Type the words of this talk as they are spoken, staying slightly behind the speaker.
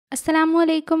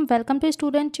अस्सलामुअलैकुम, welcome to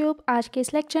student tube. आज के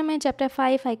इस लेक्चर में chapter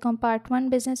 5 icon part 1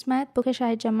 business math book है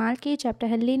शाहिद जमाल की। चैप्टर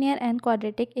है linear and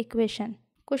quadratic equation.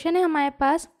 Question है हमारे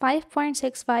पास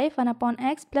 5.65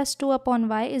 1/x plus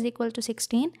 2/y is equal to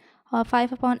 16 और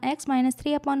 5/x minus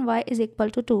 3/y is equal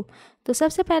to 2। तो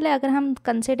सबसे पहले अगर हम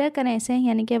कंसिडर करें इसे,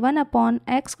 यानी कि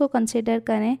 1/x को कंसिडर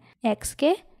करें x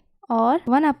के और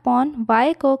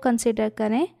 1/y को कंसिडर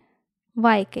करें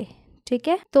y के, ठीक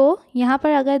है। तो यहाँ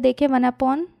पर अगर देखें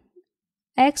 1/x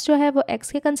जो है वो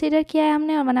x के कंसीडर किया है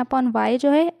हमने और 1/y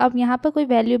जो है, अब यहाँ पर कोई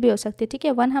वैल्यू भी हो सकती है, ठीक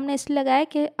है। 1 हमने इसलिए लगाया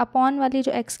कि अपॉन वाली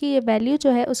जो x की ये वैल्यू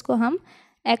जो है उसको हम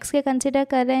x के कंसीडर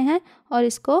कर रहे हैं और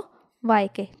इसको y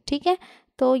के, ठीक है।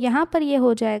 तो यहाँ पर ये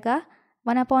हो जाएगा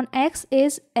 1/x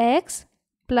इज़ x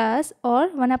प्लस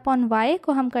और 1/y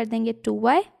को हम कर देंगे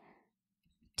 2y,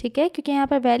 ठीक है, क्योंकि यहाँ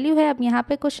पर वैल्यू है। अब यहाँ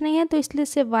पे कुछ नहीं है तो इसलिए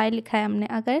सिर्फ y लिखा है हमने।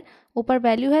 अगर ऊपर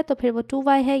वैल्यू है तो फिर वो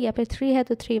 2y है या फिर 3 है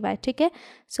तो 3y, ठीक है।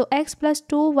 सो x plus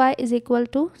 2y is equal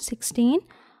to 16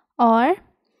 और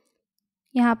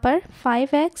यहाँ पर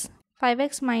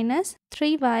 5x minus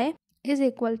 3y is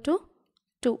equal to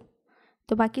 2।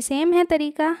 तो बाकी सेम है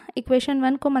तरीका। इक्वेशन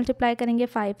 1 को मल्टीप्लाई करेंगे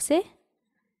 5 से,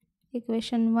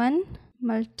 इक्वेशन 1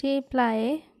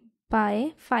 मल्टीप्लाई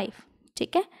बाय 5,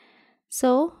 ठीक है।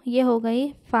 सो ये हो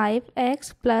गई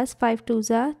 5x प्लस 5 2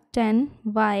 ज़ा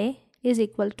 10y इज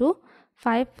इक्वल टू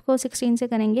 5 को 16 से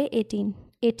करेंगे 80,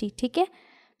 ठीक है।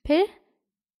 फिर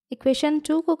इक्वेशन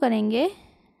 2 को करेंगे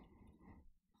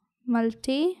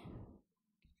मल्टीप्लाई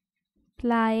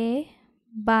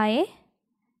बाय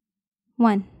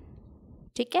 1,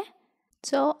 ठीक है।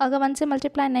 सो अगर 1 से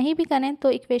मल्टीप्लाई नहीं भी करें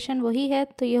तो इक्वेशन वही है,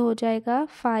 तो ये हो जाएगा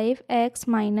 5x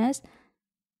minus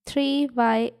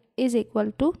 3y is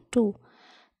equal to 2।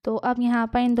 तो अब यहाँ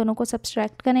पर इन दोनों को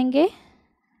सब्सट्रैक्ट करेंगे,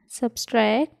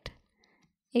 सब्सट्रैक्ट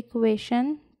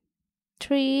इक्वेशन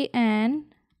 3 एंड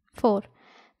 4।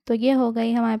 तो ये हो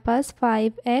गई हमारे पास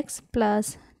 5x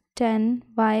plus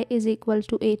 10y is equal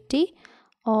to 80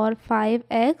 और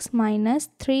 5x minus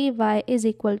 3y is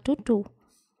equal to 2,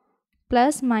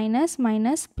 plus minus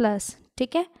minus plus,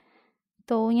 ठीक है।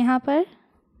 तो यहाँ पर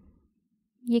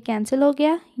ये कैंसिल हो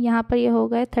गया, यहाँ पर ये हो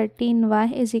गया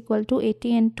 13y is equal to 80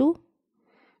 and 2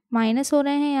 minus हो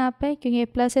रहे हैं यहाँ पे, क्योंकि ये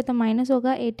प्लस है तो माइनस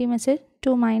होगा। 80 में से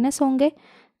 2 माइनस होंगे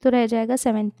तो रह जाएगा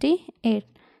 78।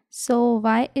 सो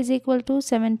y is equal to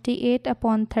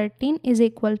 78/13 is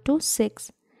equal to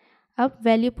 6। अब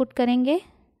वैल्यू पुट करेंगे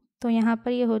तो यहाँ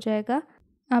पर ये हो जाएगा,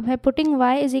 अब है putting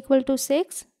y is equal to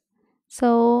 6।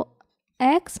 So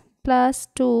x plus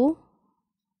 2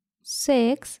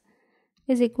 6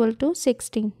 is equal to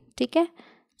 16, ठीक है।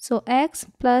 So x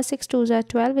plus 6 2 are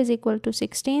 12 is equal to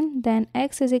 16. Then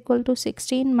x is equal to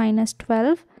 16 minus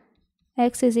 12.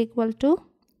 x is equal to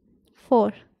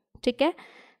 4, ठीक है।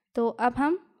 तो अब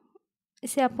हम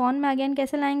इसे अपॉन में अगेन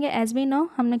कैसे लाएंगे? एज वी नो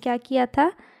हमने क्या किया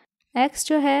था, x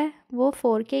जो है वो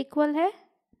 4 के इक्वल है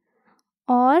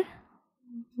और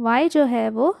y जो है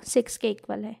वो 6 के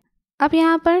इक्वल है। अब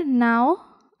यहाँ पर नाउ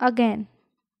अगेन,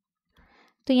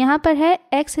 तो यहाँ पर है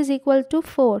x इज इक्वल टू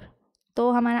 4,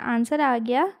 तो हमारा आंसर आ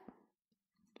गया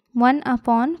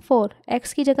 1/4।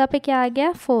 x की जगह पे क्या आ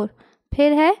गया 4।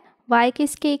 फिर है y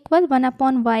किसके इक्वल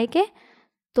 1/y के,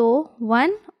 तो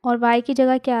 1 और y की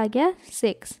जगह क्या आ गया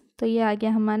 6। तो ये आ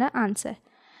गया हमारा आंसर।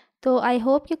 तो आई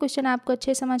होप कि क्वेश्चन आपको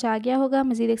अच्छे समझ आ गया होगा।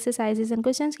 मज़ीद एक्सरसाइजेज एंड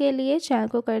क्वेश्चंस के लिए चैनल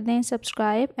को कर दें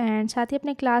सब्सक्राइब एंड साथ ही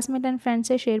अपने क्लासमेट एंड फ्रेंड्स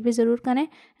से शेयर भी ज़रूर करें।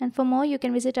 And for more you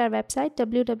can visit our website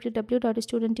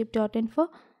www.studenttip.info।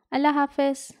 अल्लाह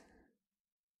हाफ़िज़।